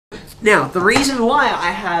Now, the reason why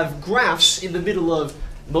I have graphs in the middle of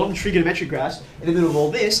non-trigonometric graphs in the middle of all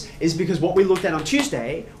this is because what we looked at on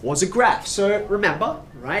Tuesday was a graph. So remember,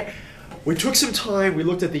 right? We took some time, we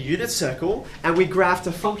looked at the unit circle, and we graphed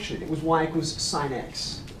a function. It was y equals sine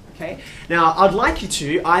x. Okay? Now, I'd like you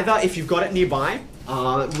to, either if you've got it nearby,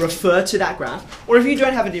 refer to that graph, or if you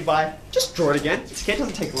don't have it nearby, just draw it again. It's okay, it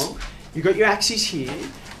doesn't take long. You've got your axes here,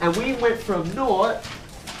 and we went from 0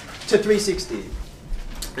 to 360.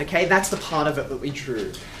 Okay, that's the part of it that we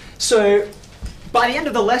drew. So, by the end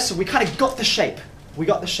of the lesson, we kind of got the shape. We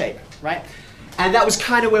got the shape, right? And that was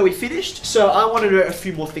kind of where we finished. So I want to know a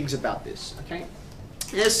few more things about this, okay?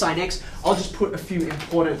 There's sine x. I'll just put a few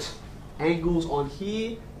important angles on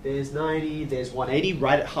here. There's 90, there's 180,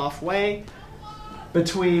 right at halfway.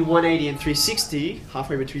 Between 180 and 360,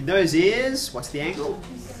 halfway between those is, what's the angle?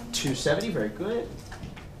 270, very good.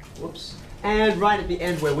 Whoops. And right at the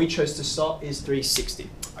end where we chose to stop is 360,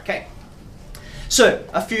 okay? So,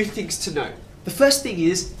 a few things to note. The first thing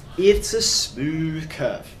is, it's a smooth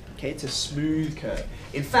curve. Okay, it's a smooth curve.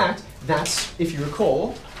 In fact, that's, if you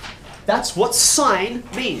recall, that's what sine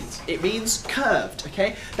means. It means curved,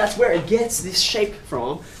 okay? That's where it gets this shape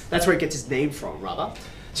from. That's where it gets its name from, rather.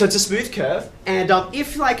 So it's a smooth curve, and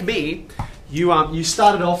if, like me, you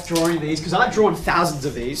started off drawing these, because I've drawn thousands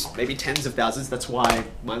of these, maybe tens of thousands, that's why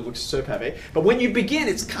mine looks so perfect. But when you begin,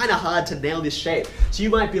 it's kind of hard to nail this shape. So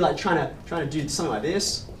you might be like trying to do something like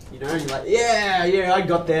this. You know, you're like, yeah, I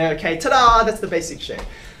got there, okay, ta-da, that's the basic shape.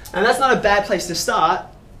 And that's not a bad place to start,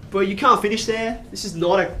 but you can't finish there. This is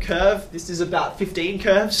not a curve, this is about 15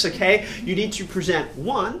 curves, okay? You need to present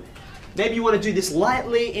one. Maybe you want to do this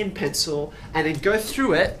lightly in pencil, and then go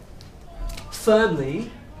through it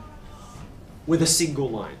firmly with a single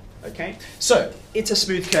line, okay? So, it's a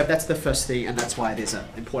smooth curve, that's the first thing, and that's why there's an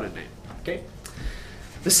important name, okay?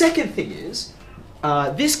 The second thing is,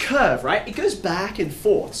 this curve, right, it goes back and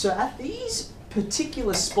forth. So at these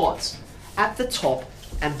particular spots, at the top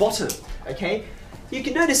and bottom, okay, you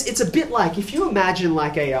can notice it's a bit like, if you imagine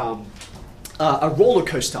like a roller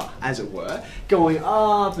coaster, as it were, going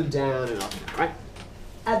up and down and up and down, right?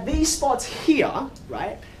 At these spots here,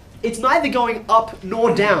 right, it's neither going up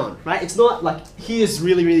nor down, right? It's not like here's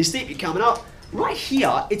really, really steep, you're coming up. Right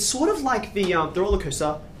here, it's sort of like the roller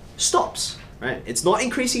coaster stops, right? It's not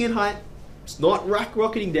increasing in height. It's not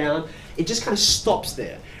rocketing down. It just kind of stops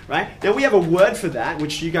there, right? Now we have a word for that,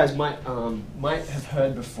 which you guys might have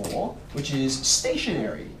heard before, which is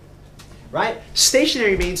stationary, right?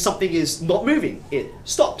 Stationary means something is not moving. It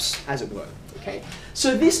stops, as it were, okay?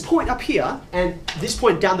 So this point up here and this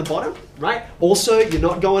point down the bottom, right? Also, you're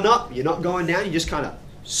not going up, you're not going down, you just kind of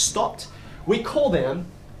stopped. We call them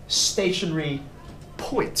stationary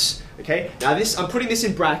points, okay? Now this, I'm putting this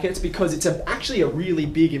in brackets because it's actually a really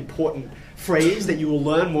big, important phrase that you will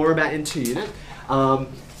learn more about in 2 unit.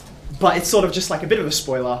 But it's sort of just like a bit of a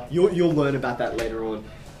spoiler. You'll learn about that later on.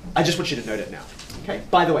 I just want you to note it now. Okay.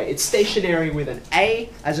 By the way, it's stationary with an A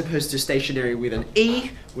as opposed to stationary with an E,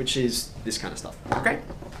 which is this kind of stuff. Okay.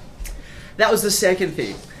 That was the second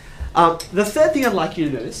thing. The third thing I'd like you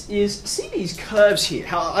to notice is, see these curves here?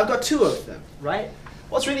 How I've got 2 of them, right?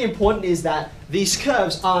 What's really important is that these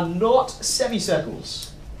curves are not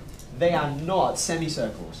semicircles. They are not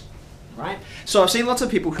semicircles. Right? So I've seen lots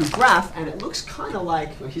of people who graph, and it looks kind of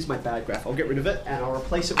like, well, here's my bad graph. I'll get rid of it, and I'll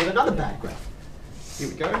replace it with another bad graph. Here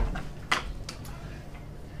we go.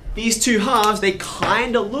 These 2 halves, they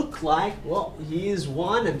kind of look like, well, here's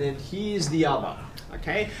one, and then here's the other.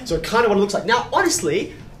 Okay? So kind of what it looks like. Now,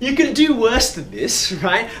 honestly, you can do worse than this,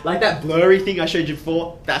 right? Like that blurry thing I showed you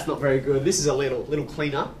before, that's not very good. This is a little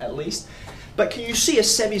cleaner, at least. But can you see a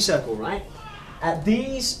semicircle, right? At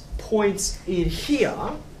these points in here,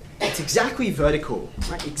 it's exactly vertical,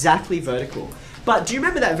 right? Exactly vertical. But do you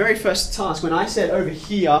remember that very first task when I said over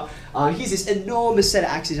here, here's this enormous set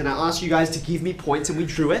of axes, and I asked you guys to give me points and we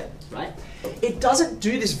drew it, right? It doesn't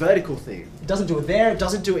do this vertical thing. It doesn't do it there, it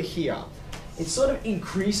doesn't do it here. It sort of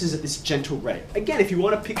increases at this gentle rate. Again, if you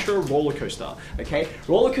want to picture a roller coaster, okay?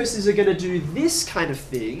 Roller coasters are going to do this kind of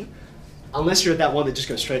thing, unless you're at that one that just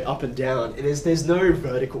goes straight up and down, and there's no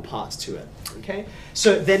vertical parts to it, okay?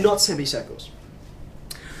 So they're not semicircles.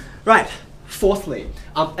 Right, fourthly,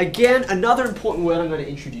 again, another important word I'm going to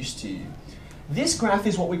introduce to you. This graph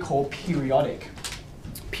is what we call periodic.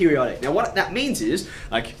 Periodic. Now what that means is,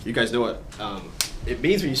 like, you guys know what it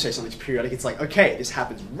means when you say something's periodic. It's like, okay, this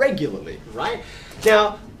happens regularly, right?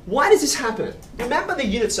 Now, why does this happen? Remember the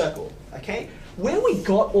unit circle, okay? Where we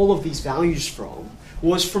got all of these values from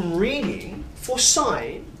was from reading, for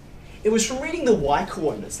sine, it was from reading the y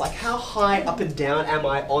coordinates, like how high up and down am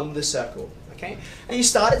I on the circle. okay? And you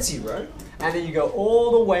start at 0, and then you go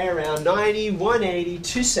all the way around 90, 180,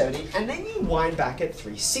 270, and then you wind back at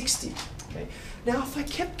 360, okay? Now, if I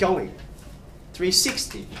kept going,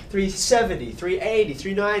 360, 370, 380,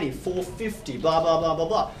 390, 450, blah, blah, blah, blah,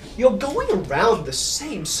 blah, you're going around the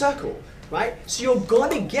same circle, right? So you're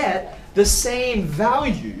going to get the same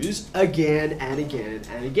values again and again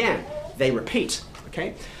and again. They repeat,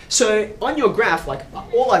 okay? So on your graph, like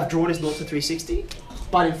all I've drawn is 0 to 360,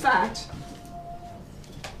 but in fact,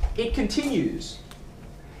 it continues.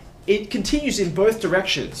 It continues in both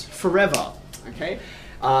directions forever, okay?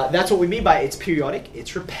 That's what we mean by it's periodic,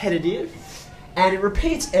 it's repetitive, and it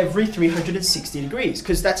repeats every 360 degrees,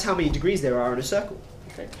 because that's how many degrees there are in a circle,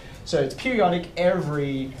 okay? So it's periodic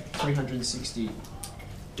every 360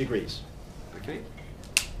 degrees, okay?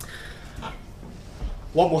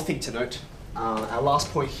 One more thing to note, our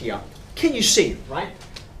last point here. Can you see, right?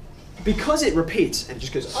 Because it repeats and it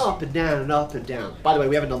just goes up and down and up and down. By the way,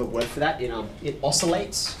 we have another word for that. It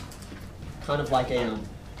oscillates, kind of like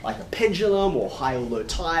a pendulum or high or low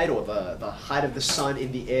tide, or the height of the sun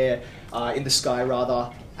in the air, in the sky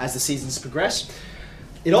rather, as the seasons progress.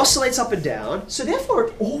 It oscillates up and down, so therefore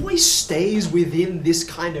it always stays within this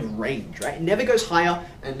kind of range, right? It never goes higher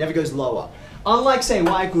and it never goes lower. Unlike, say,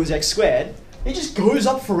 y equals x squared, it just goes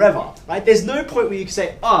up forever, right? There's no point where you can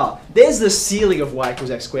say, there's the ceiling of y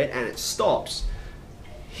equals x squared, and it stops.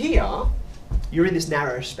 Here, you're in this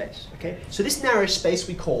narrow space, okay? So this narrow space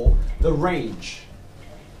we call the range.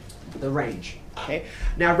 The range, okay?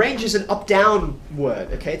 Now, range is an up-down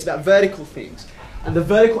word, okay? It's about vertical things. And the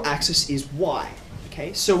vertical axis is y,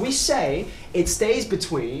 okay? So we say it stays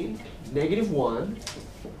between -1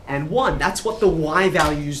 and 1. That's what the y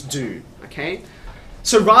values do, okay?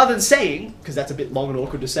 So rather than saying, because that's a bit long and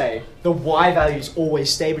awkward to say, the y values always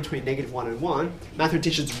stay between -1 and 1,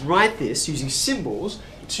 mathematicians write this using symbols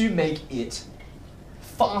to make it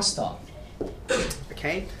faster,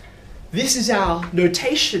 okay? This is our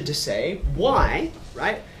notation to say y,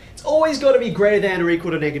 right? It's always got to be greater than or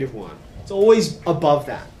equal to -1. It's always above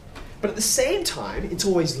that. But at the same time, it's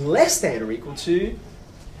always less than or equal to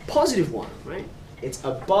 +1, right? It's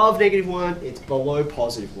above -1, it's below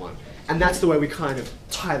 +1. And that's the way we kind of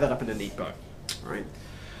tie that up in a neat bow, all right?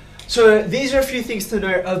 So these are a few things to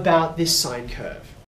know about this sine curve.